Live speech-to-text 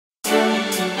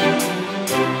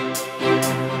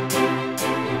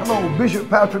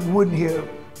Bishop Patrick Wooden here,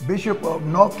 Bishop of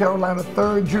North Carolina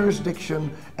 3rd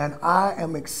Jurisdiction, and I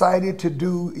am excited to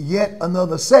do yet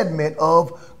another segment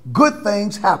of Good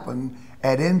Things Happen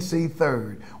at NC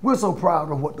 3rd. We're so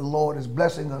proud of what the Lord is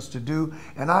blessing us to do,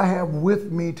 and I have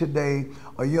with me today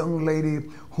a young lady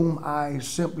whom I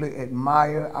simply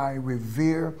admire, I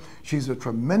revere. She's a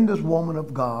tremendous woman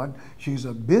of God. She's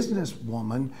a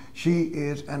businesswoman. She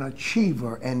is an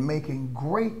achiever and making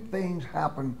great things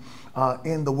happen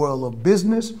in the world of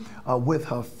business, with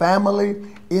her family,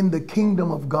 in the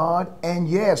kingdom of God, and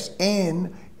yes,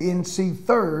 in NC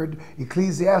 3rd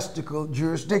Ecclesiastical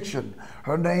Jurisdiction.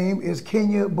 Her name is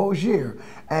Kenya Bozier,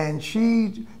 and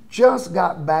she just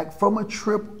got back from a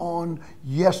trip on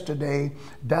yesterday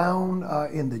down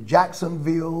in the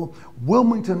Jacksonville,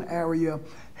 Wilmington area,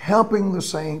 helping the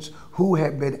saints who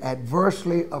had been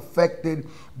adversely affected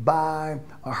by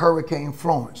Hurricane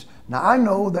Florence. Now I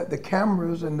know that the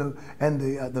cameras and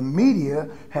the media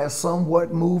has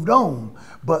somewhat moved on,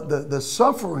 but the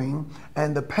suffering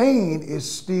and the pain is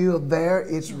still there.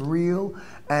 It's real,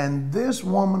 and this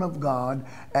woman of God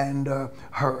and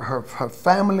her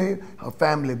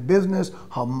family business,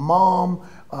 her mom,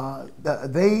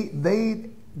 they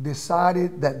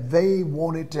decided that they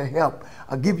wanted to help.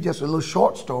 I'll give you just a little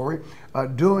short story.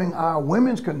 During our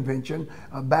women's convention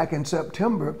back in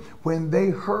September, when they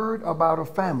heard about a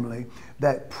family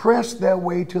that pressed their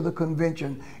way to the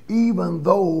convention, even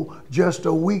though just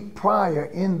a week prior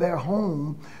in their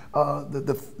home,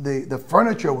 the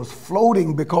furniture was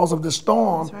floating because of the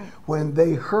storm. That's right. When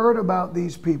they heard about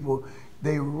these people,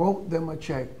 they wrote them a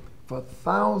check for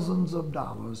thousands of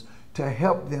dollars to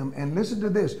help them. And listen to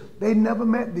this, they never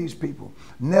met these people,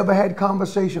 never had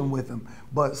conversation with them,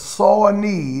 but saw a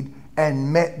need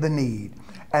and met the need.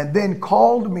 And then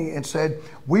called me and said,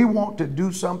 we want to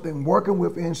do something working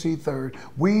with NC 3rd.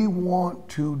 We want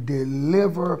to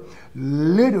deliver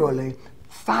literally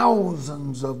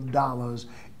thousands of dollars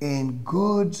in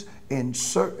goods, in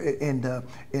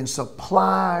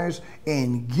supplies,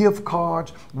 in gift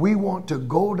cards. We want to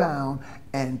go down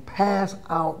and pass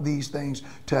out these things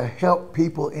to help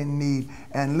people in need.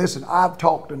 And listen, I've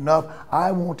talked enough.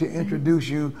 I want to introduce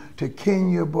you to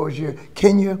Kenya Bozier.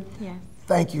 Kenya, yes.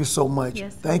 Thank you so much.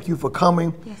 Yes, thank you for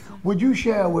coming. Yes, would you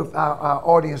share with our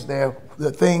audience there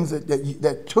the things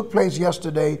that took place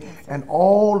yesterday, yes, and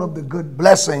all of the good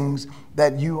blessings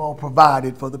that you all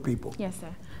provided for the people? Yes,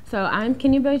 sir. So I'm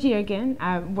Kenya Bozier again.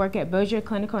 I work at Bozier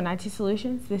Clinical and IT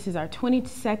Solutions. This is our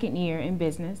 22nd year in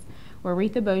business. Where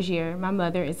Aretha Bozier, my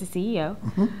mother, is the CEO.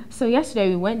 Mm-hmm. So yesterday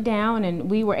we went down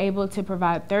and we were able to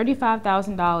provide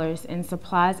 $35,000 in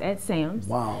supplies at Sam's.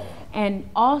 Wow. And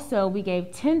also we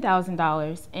gave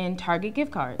 $10,000 in Target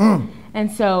gift cards. Mm.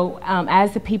 And so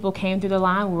as the people came through the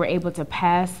line, we were able to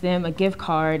pass them a gift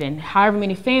card, and however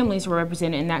many families were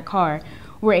represented in that card,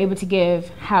 we were able to give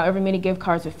however many gift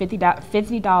cards with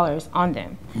 $50 on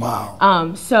them.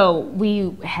 Wow. So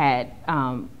we had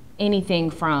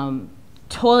anything from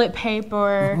toilet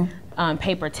paper, mm-hmm,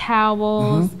 paper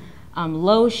towels, mm-hmm,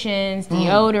 lotions,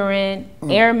 deodorant,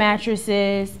 air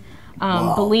mattresses,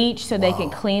 wow, bleach so they can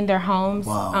clean their homes,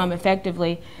 wow,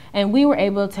 effectively. And we were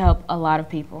able to help a lot of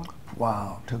people.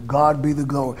 Wow, to God be the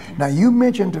glory. Now you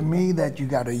mentioned to me that you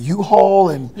got a U-Haul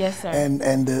and yes, sir,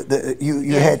 and you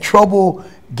yes, had trouble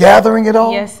gathering it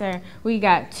all? Yes, sir. We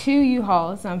got 2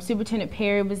 U-Hauls. Superintendent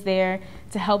Perry was there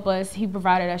to help us. He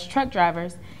provided us truck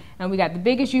drivers. And we got the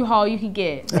biggest U-Haul you could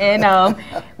get. And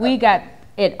we got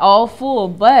it all full,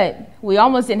 but we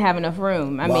almost didn't have enough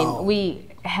room. I mean, we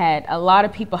had a lot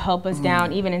of people help us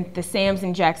down, even in the Sam's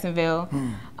in Jacksonville.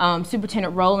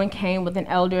 Superintendent Rowland came with an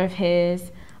elder of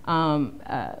his.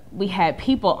 We had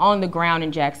people on the ground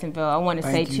in Jacksonville. I want to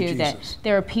say, too, that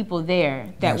there are people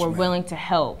there that were willing to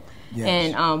help.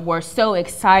 Yes. And we're so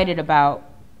excited about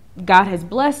God has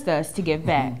blessed us to give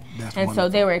back. And wonderful. So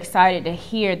they were excited to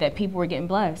hear that people were getting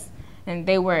blessed, and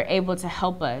they were able to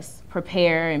help us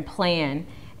prepare and plan,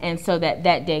 and so that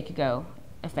that day could go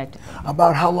effectively.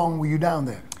 About how long were you down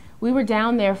there? We were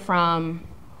down there from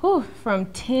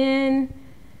 10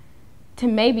 to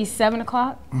maybe 7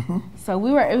 o'clock. Mm-hmm. So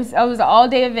we were, it was an all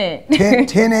day event.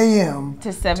 10 a.m.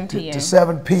 to 7 p.m. To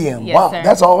 7 p.m. Yes, wow, sir.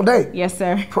 That's all day. Yes,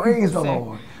 sir. Praise the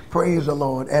Lord. Praise the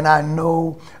Lord. And I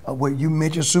know what you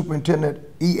mentioned, Superintendent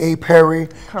E.A. Perry,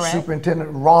 correct, Superintendent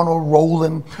Ronald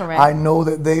Rowland. Correct. I know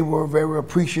that they were very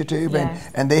appreciative,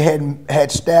 yes, and they had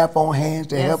staff on hand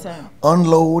to, yes, help, sir,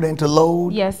 unload and to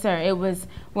load. Yes, sir. It was,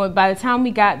 well, by the time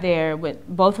we got there with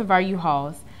both of our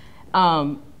U-Hauls,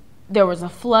 there was a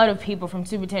flood of people from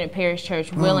Superintendent Perry's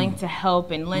church willing to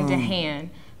help and lend a hand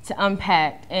to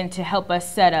unpack and to help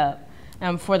us set up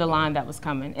for the line that was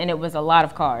coming. And it was a lot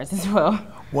of cars as well.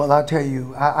 Well, I tell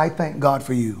you, I thank God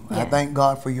for you. Yes. I thank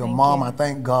God for your mom. I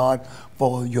thank God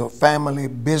for your family,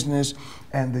 business,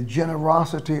 and the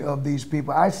generosity of these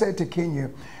people. I said to Kenya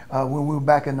when we were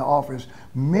back in the office,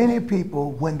 many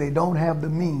people, when they don't have the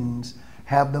means,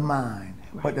 have the mind.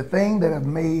 Right. But the thing that have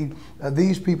made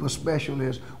these people special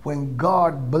is when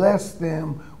God blessed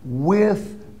them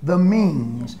with the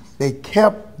means, they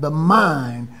kept the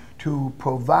mind to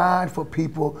provide for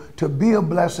people, to be a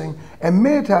blessing. And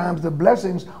many times the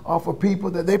blessings are for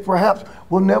people that they perhaps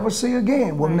will never see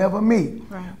again, will never meet.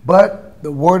 Right. But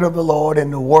the word of the Lord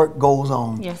and the work goes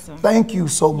on. Yes, sir. Thank you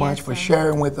so much for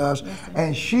sharing with us. Yes,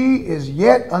 and she is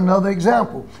yet another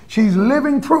example. She's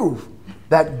living proof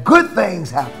that good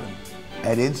things happen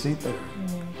at NC30.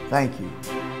 Thank you.